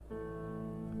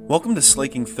Welcome to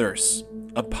Slaking Thirsts,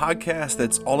 a podcast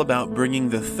that's all about bringing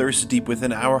the thirst deep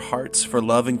within our hearts for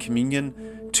love and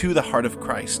communion to the heart of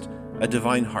Christ, a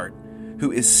divine heart,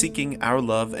 who is seeking our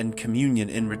love and communion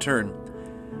in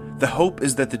return. The hope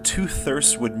is that the two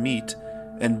thirsts would meet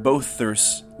and both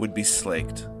thirsts would be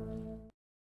slaked.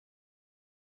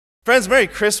 Friends, Merry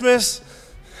Christmas.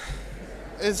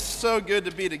 It's so good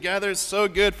to be together. It's so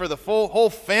good for the whole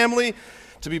family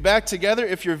to be back together.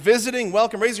 If you're visiting,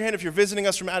 welcome. Raise your hand if you're visiting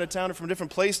us from out of town or from a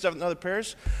different place, another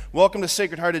parish. Welcome to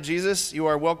Sacred Heart of Jesus. You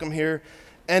are welcome here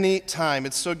anytime.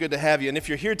 It's so good to have you. And if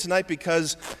you're here tonight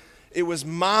because it was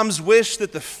Mom's wish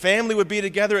that the family would be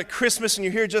together at Christmas and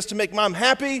you're here just to make Mom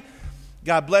happy,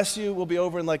 God bless you. We'll be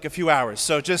over in like a few hours.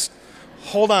 So just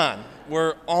hold on.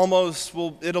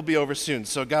 It'll be over soon.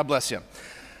 So God bless you.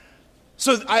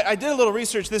 So I did a little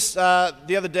research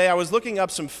the other day. I was looking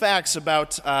up some facts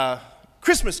about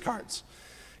Christmas cards.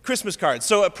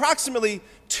 So approximately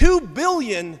 2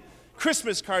 billion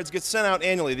Christmas cards get sent out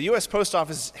annually. The U.S. Post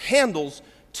Office handles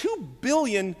 2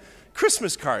 billion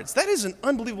Christmas cards. That is an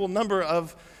unbelievable number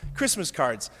of Christmas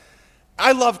cards.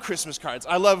 I love Christmas cards.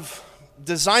 I love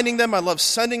designing them, I love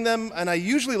sending them, and I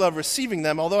usually love receiving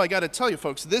them, although I got to tell you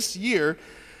folks, this year,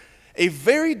 a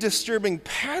very disturbing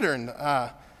pattern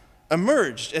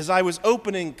emerged as I was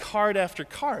opening card after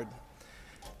card.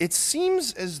 It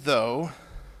seems as though,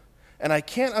 and I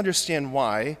can't understand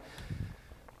why,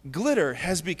 glitter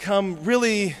has become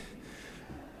really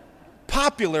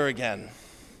popular again.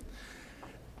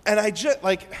 And I just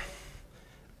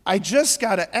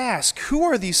got to ask, who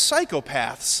are these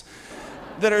psychopaths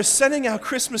that are sending out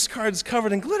Christmas cards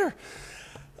covered in glitter?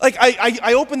 Like,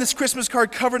 I open this Christmas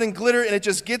card covered in glitter, and it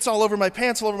just gets all over my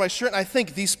pants, all over my shirt, and I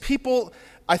think, these people,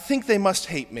 I think they must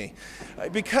hate me.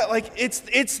 Because, like,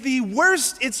 it's the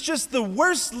worst, it's just the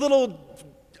worst little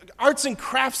arts and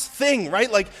crafts thing,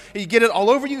 right? Like, you get it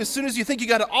all over you. As soon as you think you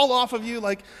got it all off of you,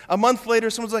 like, a month later,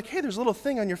 someone's like, hey, there's a little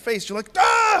thing on your face. You're like,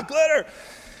 glitter!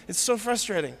 It's so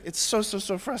frustrating. It's so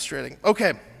frustrating.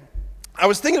 Okay, I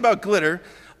was thinking about glitter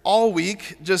all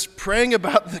week, just praying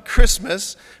about the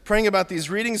Christmas, praying about these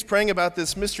readings, praying about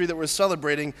this mystery that we're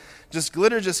celebrating.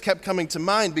 Glitter just kept coming to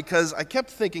mind because I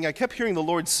kept hearing the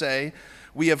Lord say,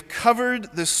 we have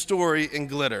covered the story in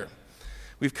glitter.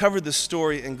 We've covered the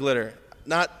story in glitter.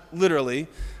 Not literally,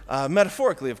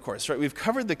 metaphorically, of course, right? We've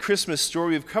covered the Christmas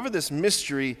story. We've covered this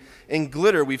mystery in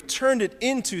glitter. We've turned it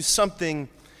into something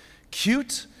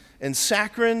cute and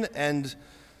saccharine and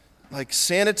like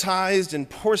sanitized and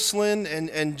porcelain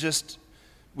and just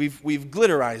we've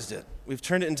glitterized it. We've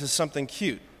turned it into something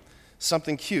cute.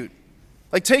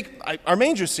 Like take our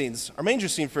manger scene,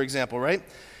 for example, right?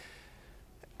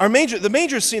 The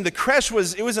manger scene, the creche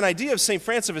was an idea of St.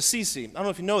 Francis of Assisi. I don't know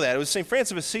if you know that. It was St.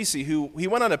 Francis of Assisi he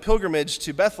went on a pilgrimage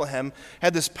to Bethlehem,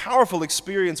 had this powerful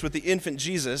experience with the infant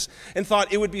Jesus, and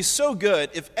thought it would be so good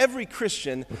if every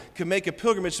Christian could make a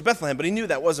pilgrimage to Bethlehem, but he knew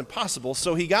that wasn't possible,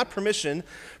 so he got permission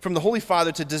from the Holy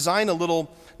Father to design a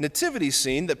little nativity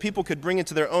scene that people could bring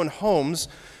into their own homes.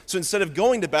 So instead of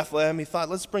going to Bethlehem, he thought,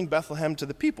 let's bring Bethlehem to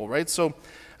the people, right? So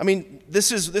I mean,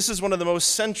 this is one of the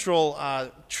most central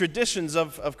traditions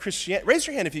of Christianity. Raise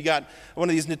your hand if you got one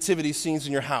of these nativity scenes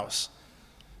in your house.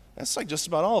 That's like just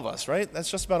about all of us, right? That's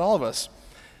just about all of us.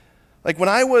 Like when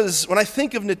I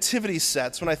think of nativity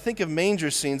sets, when I think of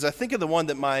manger scenes, I think of the one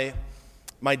that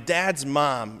my dad's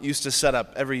mom used to set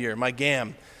up every year, my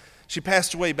GAM. She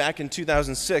passed away back in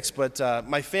 2006, but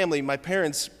my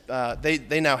parents,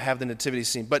 they now have the nativity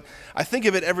scene. But I think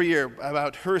of it every year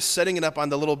about her setting it up on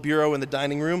the little bureau in the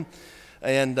dining room.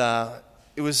 And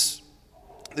it was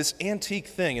this antique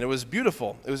thing, and it was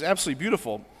beautiful. It was absolutely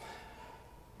beautiful.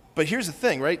 But here's the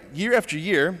thing, right? Year after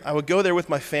year, I would go there with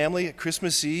my family at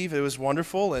Christmas Eve. It was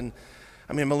wonderful. And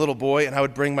I mean, I'm a little boy, and I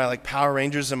would bring my like Power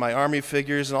Rangers and my Army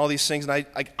figures and all these things. And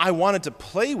I wanted to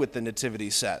play with the nativity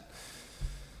set.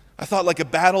 I thought like a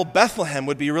battle Bethlehem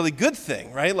would be a really good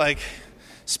thing, right? Like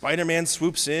Spider-Man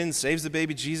swoops in, saves the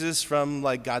baby Jesus from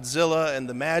like Godzilla and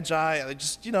the Magi.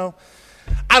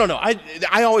 I don't know.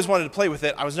 I always wanted to play with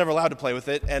it. I was never allowed to play with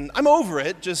it, and I'm over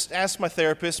it. Just ask my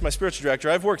therapist, my spiritual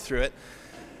director. I've worked through it.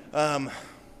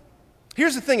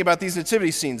 Here's the thing about these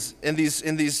nativity scenes and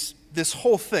this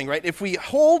whole thing, right? If we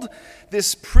hold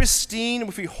this pristine,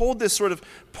 if we hold this sort of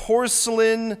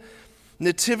porcelain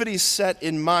nativity set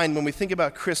in mind when we think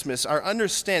about Christmas, our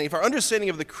understanding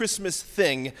of the Christmas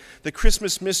thing, the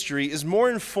Christmas mystery, is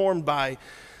more informed by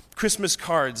Christmas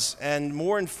cards and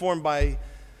more informed by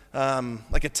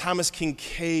like a Thomas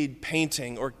Kinkade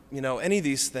painting or any of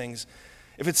these things.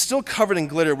 If it's still covered in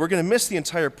glitter, we're going to miss the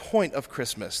entire point of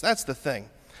Christmas. That's the thing.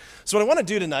 So what I want to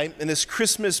do tonight in this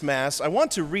Christmas Mass, I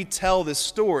want to retell this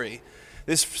story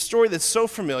This story that's so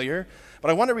familiar, but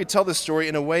I want to retell this story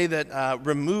in a way that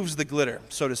removes the glitter,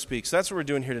 so to speak. So that's what we're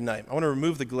doing here tonight. I want to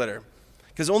remove the glitter,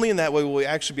 because only in that way will we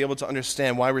actually be able to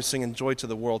understand why we're singing Joy to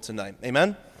the World tonight.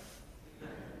 Amen?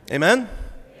 Amen?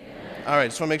 All right,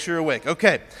 just want to make sure you're awake.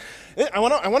 Okay. I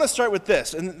want to start with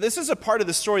this, and this is a part of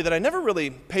the story that I never really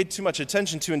paid too much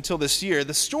attention to until this year.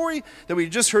 The story that we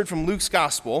just heard from Luke's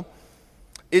gospel,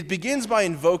 it begins by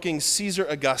invoking Caesar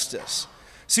Augustus.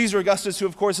 Caesar Augustus, who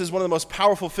of course is one of the most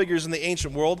powerful figures in the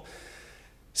ancient world.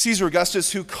 Caesar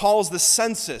Augustus, who calls the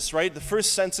census, right? The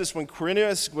first census when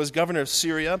Quirinius was governor of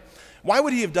Syria. Why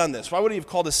would he have done this? Why would he have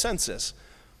called a census?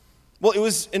 Well, it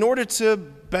was in order to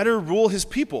better rule his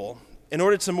people, in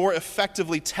order to more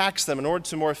effectively tax them, in order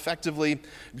to more effectively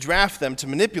draft them, to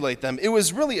manipulate them. It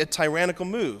was really a tyrannical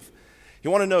move. He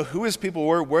wanted to know who his people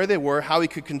were, where they were, how he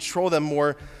could control them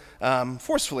more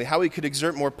forcefully, how he could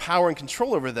exert more power and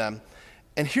control over them.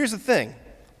 And here's the thing.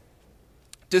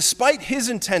 Despite his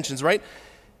intentions, right?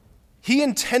 He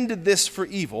intended this for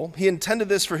evil. He intended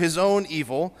this for his own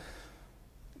evil.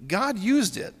 God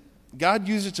used it. God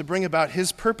used it to bring about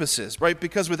his purposes, right?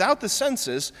 Because without the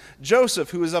census, Joseph,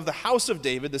 who was of the house of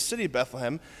David, the city of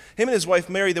Bethlehem, him and his wife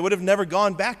Mary, they would have never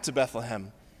gone back to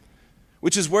Bethlehem,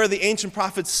 which is where the ancient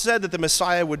prophets said that the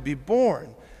Messiah would be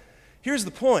born. Here's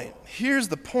the point. Here's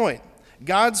the point.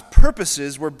 God's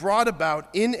purposes were brought about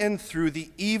in and through the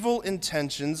evil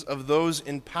intentions of those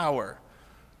in power.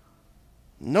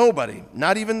 Nobody,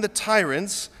 not even the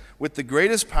tyrants with the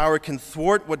greatest power, can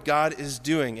thwart what God is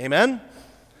doing. Amen?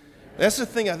 That's the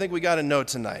thing I think we got to know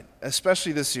tonight,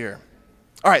 especially this year.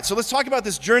 All right, so let's talk about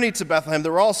this journey to Bethlehem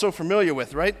that we're all so familiar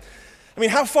with, right? I mean,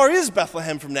 how far is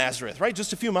Bethlehem from Nazareth, right?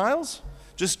 Just a few miles?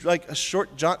 Just like a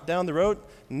short jaunt down the road?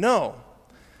 No.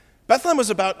 Bethlehem was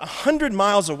about 100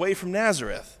 miles away from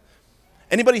Nazareth.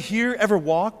 Anybody here ever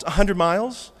walked 100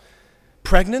 miles?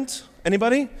 Pregnant?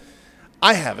 Anybody?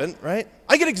 I haven't, right?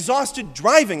 I get exhausted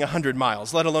driving 100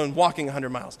 miles, let alone walking 100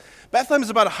 miles. Bethlehem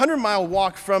is about a 100-mile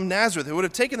walk from Nazareth. It would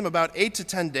have taken them about 8 to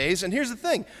 10 days. And here's the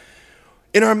thing.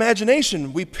 In our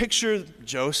imagination, we picture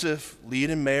Joseph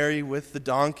leading Mary with the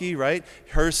donkey, right?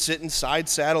 Her sitting side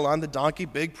saddle on the donkey,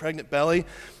 big pregnant belly.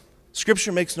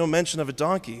 Scripture makes no mention of a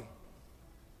donkey.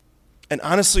 And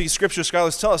honestly, Scripture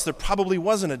scholars tell us there probably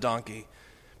wasn't a donkey,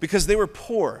 because they were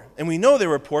poor. And we know they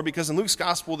were poor because in Luke's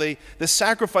gospel, the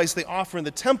sacrifice they offer in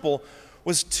the temple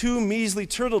was 2 measly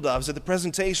turtle doves at the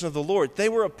presentation of the Lord. They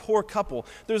were a poor couple.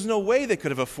 There's no way they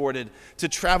could have afforded to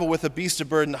travel with a beast of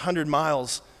burden 100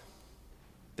 miles.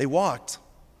 They walked.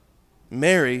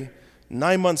 Mary,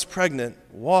 9 months pregnant,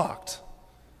 walked.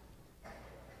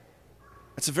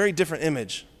 It's a very different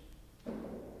image.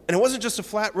 And it wasn't just a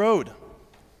flat road.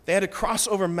 They had to cross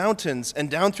over mountains and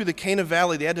down through the Cana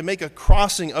Valley. They had to make a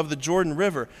crossing of the Jordan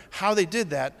River. How they did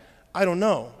that, I don't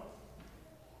know.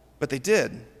 But they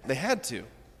did. They had to.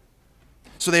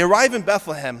 So they arrive in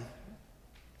Bethlehem.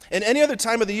 And any other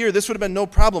time of the year, this would have been no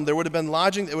problem. There would have been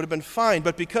lodging. It would have been fine.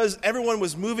 But because everyone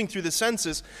was moving through the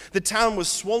census, the town was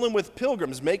swollen with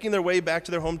pilgrims making their way back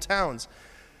to their hometowns.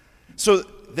 So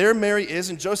there Mary is,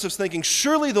 and Joseph's thinking,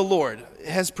 surely the Lord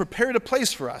has prepared a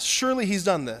place for us. Surely he's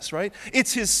done this, right?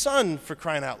 It's his son, for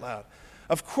crying out loud.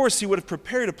 Of course he would have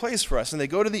prepared a place for us. And they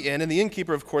go to the inn, and the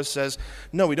innkeeper, of course, says,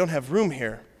 no, we don't have room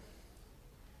here.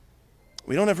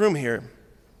 We don't have room here. And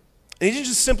he didn't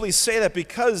just simply say that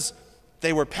because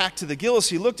they were packed to the gills.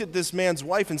 He looked at this man's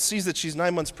wife and sees that she's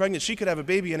 9 months pregnant. She could have a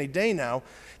baby any day now.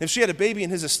 If she had a baby in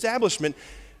his establishment,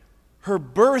 her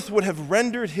birth would have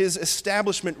rendered his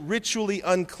establishment ritually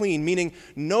unclean, meaning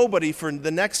nobody for the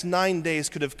next 9 days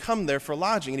could have come there for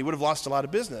lodging, and he would have lost a lot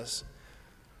of business.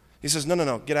 He says,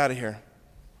 no, get out of here.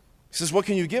 He says, what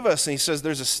can you give us? And he says,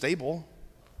 there's a stable.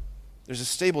 There's a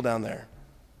stable down there.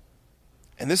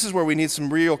 And this is where we need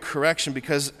some real correction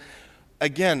because,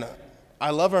 again, I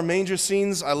love our manger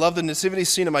scenes. I love the nativity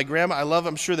scene of my grandma. I love,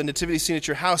 I'm sure, the nativity scene at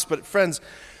your house. But friends,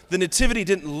 the nativity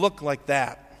didn't look like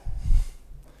that.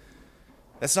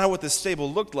 That's not what this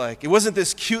stable looked like. It wasn't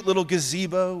this cute little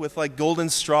gazebo with like golden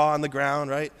straw on the ground,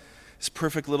 right? This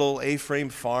perfect little A-frame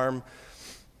farm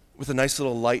with a nice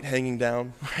little light hanging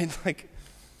down, right? Like,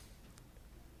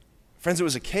 friends, it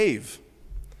was a cave.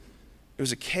 It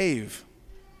was a cave.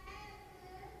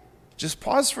 Just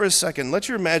pause for a second. Let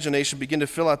your imagination begin to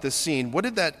fill out this scene. What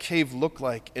did that cave look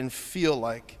like and feel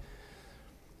like?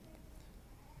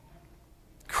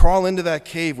 Crawl into that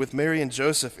cave with Mary and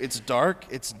Joseph. It's dark,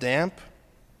 it's damp,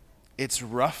 it's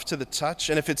rough to the touch,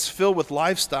 and if it's filled with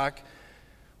livestock,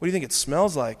 what do you think it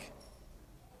smells like?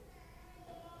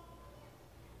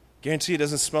 Guarantee it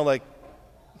doesn't smell like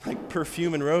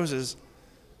perfume and roses.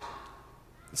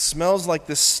 It smells like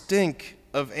the stink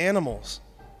of animals.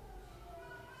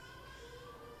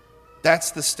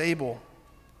 That's the stable.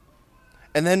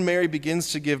 And then Mary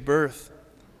begins to give birth.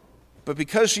 But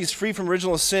because she's free from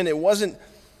original sin, it wasn't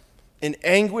in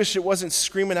anguish, it wasn't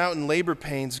screaming out in labor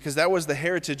pains, because that was the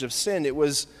heritage of sin. It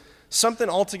was something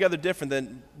altogether different that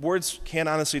words can't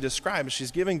honestly describe.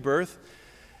 She's giving birth.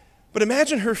 But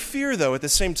imagine her fear, though, at the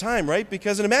same time, right?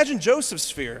 Because, and imagine Joseph's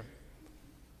fear.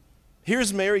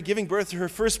 Here's Mary giving birth to her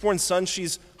firstborn son.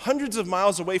 She's hundreds of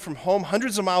miles away from home,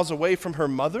 hundreds of miles away from her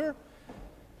mother,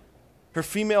 her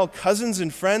female cousins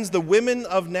and friends, the women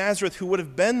of Nazareth who would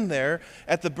have been there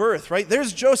at the birth, right?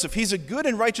 There's Joseph. He's a good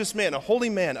and righteous man, a holy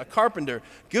man, a carpenter,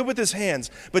 good with his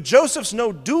hands. But Joseph's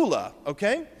no doula,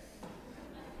 okay?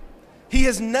 He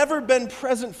has never been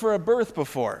present for a birth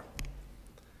before.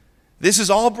 This is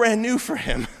all brand new for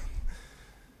him.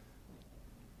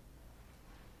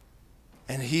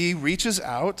 And he reaches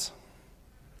out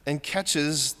and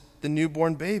catches the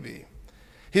newborn baby.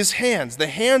 His hands, the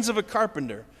hands of a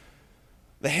carpenter,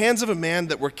 the hands of a man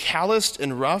that were calloused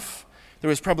and rough. There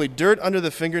was probably dirt under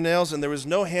the fingernails, and there was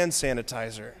no hand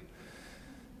sanitizer.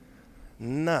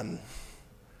 None.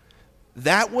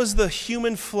 That was the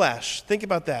human flesh. Think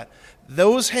about that.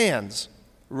 Those hands,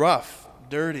 rough,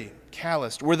 dirty,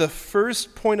 calloused, were the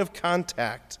first point of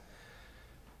contact,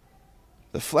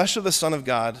 the flesh of the Son of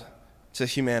God to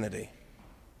humanity.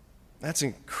 That's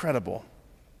incredible.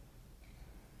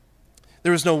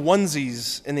 There was no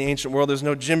onesies in the ancient world. There's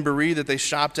no gymboree that they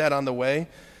shopped at on the way.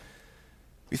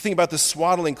 We think about the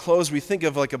swaddling clothes. We think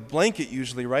of like a blanket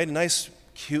usually, right? A nice,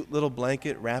 cute little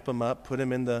blanket, wrap him up, put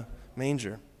him in the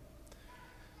manger.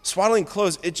 Swaddling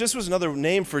clothes, it just was another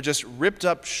name for just ripped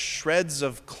up shreds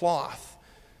of cloth.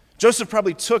 Joseph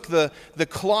probably took the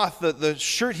cloth, the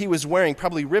shirt he was wearing,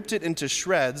 probably ripped it into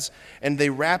shreds, and they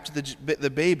wrapped the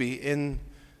baby in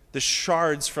the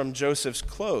shards from Joseph's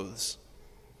clothes.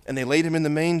 And they laid him in the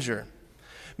manger.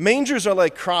 Mangers are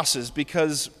like crosses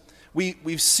because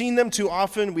we've seen them too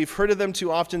often, we've heard of them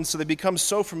too often, so they become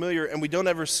so familiar and we don't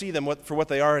ever see them for what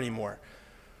they are anymore.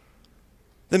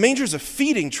 The manger is a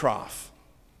feeding trough.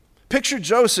 Picture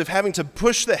Joseph having to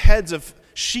push the heads of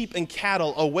sheep and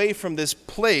cattle away from this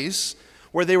place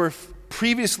where they were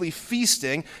previously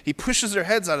feasting. He pushes their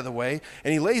heads out of the way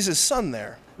and he lays his son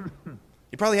there.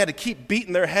 He probably had to keep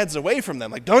beating their heads away from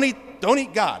them. Like, don't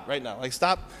eat God right now. Like,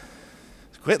 stop,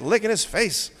 quit licking his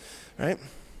face, right?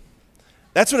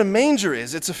 That's what a manger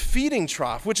is. It's a feeding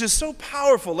trough, which is so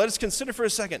powerful. Let us consider for a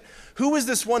second. Who is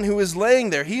this one who is laying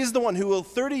there? He is the one who will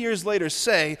 30 years later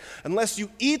say, unless you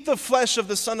eat the flesh of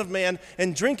the Son of Man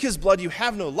and drink his blood, you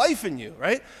have no life in you,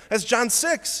 right? That's John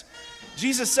 6.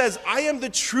 Jesus says, I am the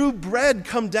true bread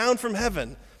come down from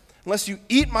heaven. Unless you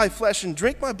eat my flesh and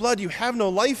drink my blood, you have no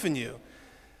life in you.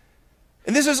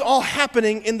 And this is all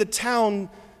happening in the town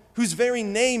whose very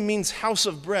name means house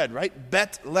of bread, right?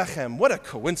 Bethlehem. What a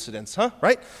coincidence, huh?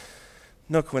 Right?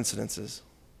 No coincidences.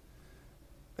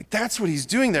 Like, that's what he's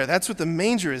doing there. That's what the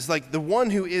manger is. Like, the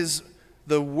one who is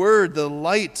the Word, the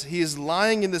light, he is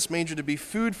lying in this manger to be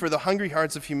food for the hungry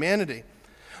hearts of humanity.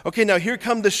 Okay, now here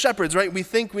come the shepherds, right? We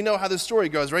think we know how the story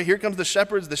goes, right? Here comes the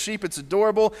shepherds, the sheep, it's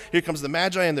adorable. Here comes the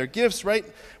magi and their gifts, right?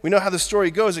 We know how the story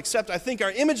goes, except I think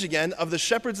our image again of the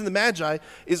shepherds and the magi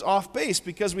is off base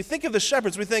because we think of the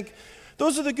shepherds, we think,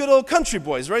 those are the good old country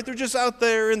boys, right? They're just out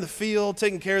there in the field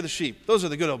taking care of the sheep. Those are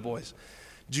the good old boys.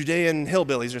 Judean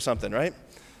hillbillies or something, right?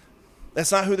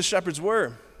 That's not who the shepherds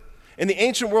were. In the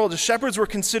ancient world, the shepherds were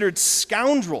considered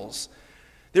scoundrels.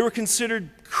 They were considered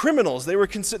criminals.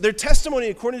 Their testimony,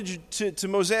 according to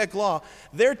Mosaic law,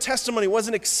 their testimony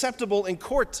wasn't acceptable in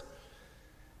court.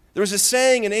 There was a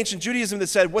saying in ancient Judaism that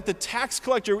said, what the tax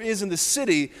collector is in the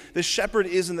city, the shepherd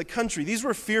is in the country. These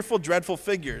were fearful, dreadful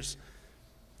figures.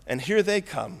 And here they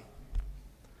come.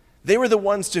 They were the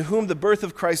ones to whom the birth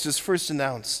of Christ is first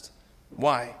announced.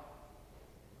 Why?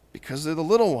 Because they're the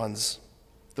little ones,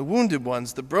 the wounded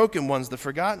ones, the broken ones, the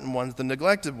forgotten ones, the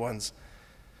neglected ones.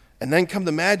 And then come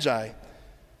the magi.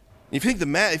 If you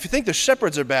think the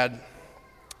shepherds are bad,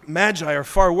 magi are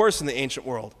far worse in the ancient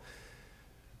world.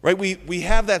 Right? We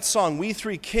have that song, We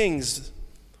Three Kings,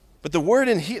 but the word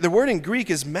in Greek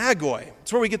is magoi.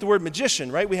 It's where we get the word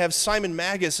magician, right? We have Simon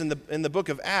Magus in the book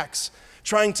of Acts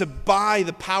trying to buy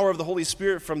the power of the Holy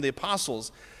Spirit from the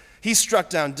apostles. He's struck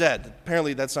down dead.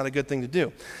 Apparently that's not a good thing to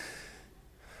do.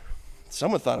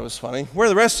 Someone thought it was funny. Where are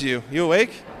the rest of you? You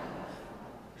awake?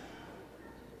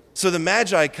 So the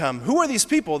Magi come. Who are these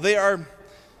people? They are,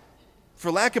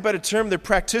 for lack of a better term, they're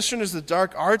practitioners of the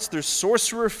dark arts. They're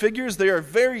sorcerer figures. They are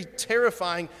very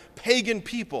terrifying pagan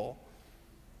people.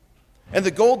 And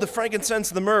the gold, the frankincense,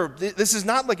 the myrrh, this is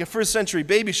not like a first century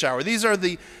baby shower. These are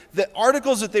the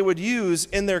articles that they would use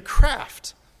in their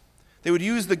craft. They would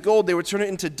use the gold, they would turn it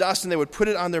into dust, and they would put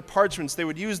it on their parchments. They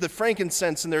would use the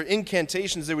frankincense in their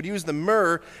incantations. They would use the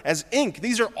myrrh as ink.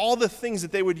 These are all the things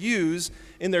that they would use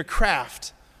in their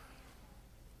craft.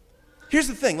 Here's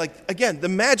the thing, again, the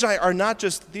Magi are not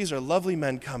just, these are lovely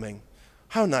men coming.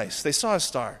 How nice. They saw a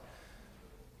star.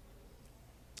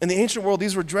 In the ancient world,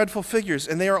 these were dreadful figures,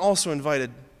 and they are also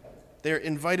invited. They are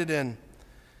invited in.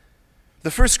 The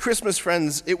first Christmas,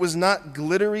 friends, it was not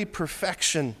glittery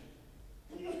perfection.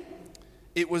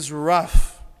 It was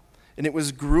rough, and it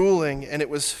was grueling, and it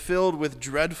was filled with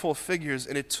dreadful figures,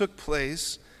 and it took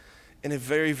place in a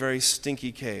very, very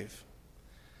stinky cave.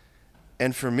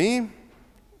 And for me,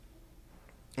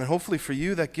 and hopefully for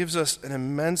you, that gives us an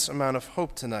immense amount of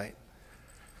hope tonight.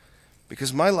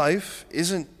 Because my life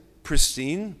isn't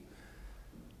pristine.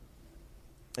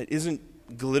 It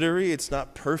isn't glittery. It's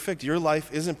not perfect. Your life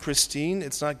isn't pristine.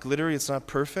 It's not glittery. It's not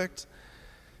perfect.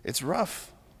 It's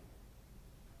rough.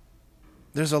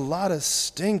 There's a lot of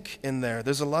stink in there.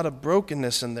 There's a lot of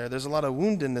brokenness in there. There's a lot of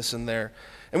woundedness in there.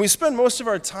 And we spend most of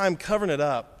our time covering it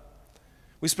up.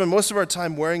 We spend most of our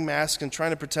time wearing masks and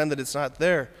trying to pretend that it's not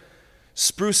there,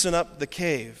 sprucing up the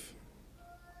cave.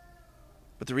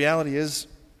 But the reality is,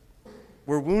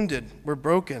 we're wounded. We're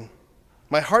broken.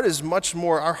 Our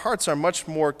hearts are much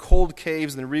more cold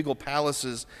caves than regal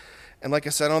palaces. And like I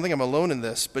said, I don't think I'm alone in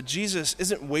this. But Jesus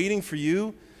isn't waiting for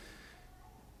you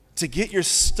to get your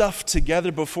stuff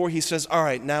together before he says, all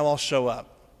right, now I'll show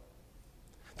up.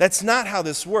 That's not how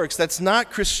this works. That's not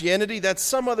Christianity. That's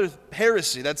some other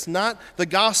heresy. That's not the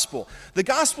gospel. The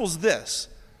gospel's this.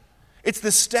 It's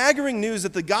the staggering news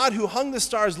that the God who hung the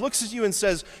stars looks at you and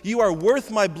says, you are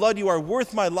worth my blood, you are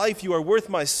worth my life, you are worth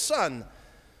my son.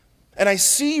 And I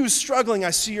see you struggling. I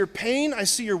see your pain. I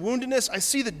see your woundedness. I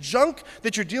see the junk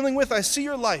that you're dealing with. I see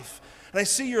your life. And I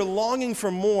see you're longing for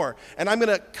more. And I'm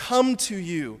going to come to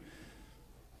you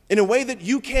in a way that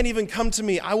you can't even come to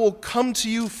me. I will come to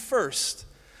you first.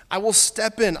 I will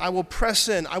step in. I will press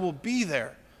in. I will be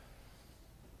there.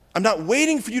 I'm not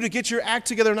waiting for you to get your act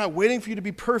together. I'm not waiting for you to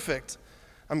be perfect.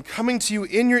 I'm coming to you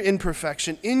in your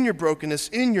imperfection, in your brokenness,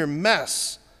 in your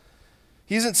mess.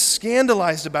 He isn't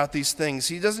scandalized about these things.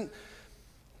 He doesn't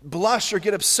blush or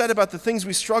get upset about the things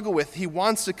we struggle with. He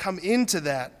wants to come into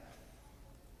that.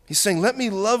 He's saying, let me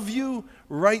love you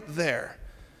right there.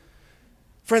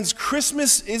 Friends,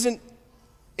 Christmas isn't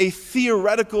a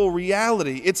theoretical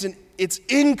reality. It's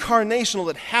incarnational.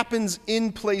 It happens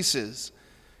in places.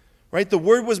 Right? The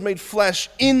Word was made flesh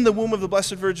in the womb of the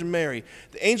Blessed Virgin Mary.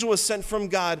 The angel was sent from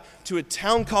God to a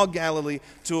town called Galilee,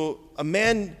 to a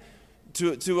woman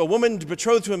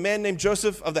betrothed to a man named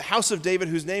Joseph of the house of David,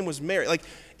 whose name was Mary.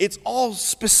 It's all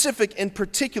specific and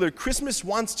particular. Christmas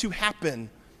wants to happen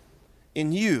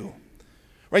in you.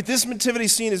 Right? This nativity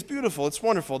scene is beautiful. It's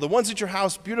wonderful. The ones at your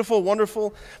house, beautiful,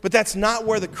 wonderful, but that's not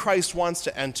where the Christ wants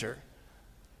to enter.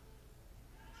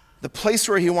 The place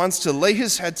where he wants to lay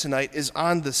his head tonight is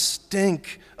on the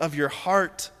stink of your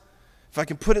heart. If I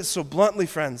can put it so bluntly,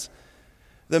 friends,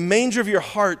 the manger of your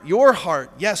heart,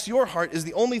 yes, your heart is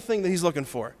the only thing that he's looking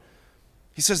for.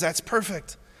 He says, that's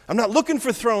perfect. I'm not looking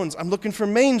for thrones. I'm looking for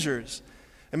mangers.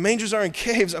 And mangers are in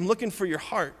caves. I'm looking for your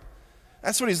heart.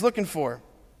 That's what he's looking for.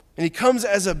 And he comes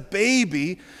as a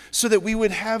baby so that we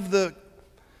would have the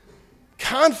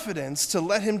confidence to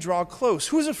let him draw close.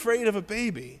 Who's afraid of a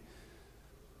baby?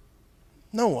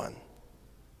 No one.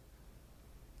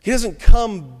 He doesn't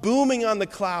come booming on the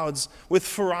clouds with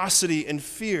ferocity and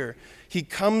fear. He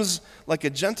comes like a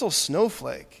gentle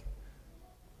snowflake,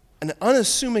 an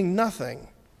unassuming nothing.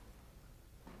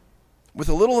 With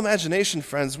a little imagination,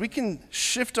 friends, we can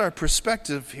shift our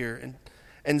perspective here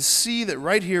and see that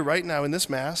right here, right now in this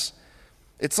Mass,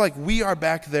 it's like we are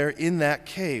back there in that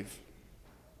cave.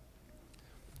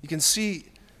 You can see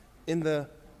in the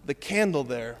candle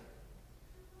there,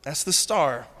 that's the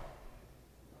star,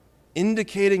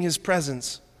 indicating his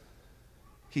presence.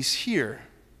 He's here,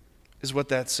 is what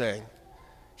that's saying.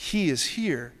 He is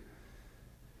here.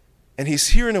 And he's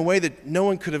here in a way that no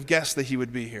one could have guessed that he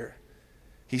would be here.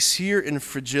 He's here in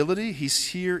fragility. He's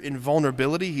here in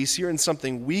vulnerability. He's here in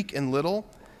something weak and little.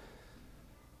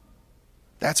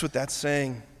 That's what that's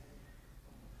saying.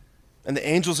 And the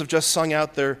angels have just sung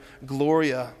out their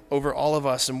Gloria over all of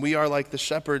us, and we are like the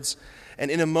shepherds. And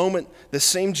in a moment, the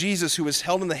same Jesus who was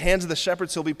held in the hands of the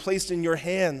shepherds, he'll be placed in your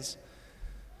hands.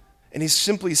 And he's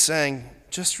simply saying,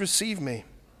 just receive me.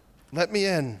 Let me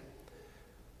in.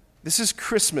 This is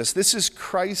Christmas. This is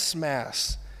Christ's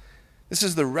Mass. This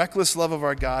is the reckless love of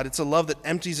our God. It's a love that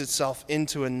empties itself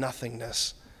into a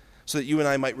nothingness so that you and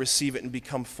I might receive it and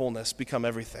become fullness, become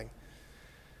everything.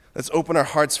 Let's open our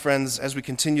hearts, friends, as we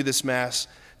continue this Mass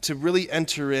to really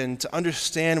enter in, to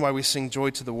understand why we sing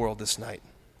Joy to the World this night.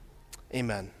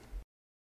 Amen.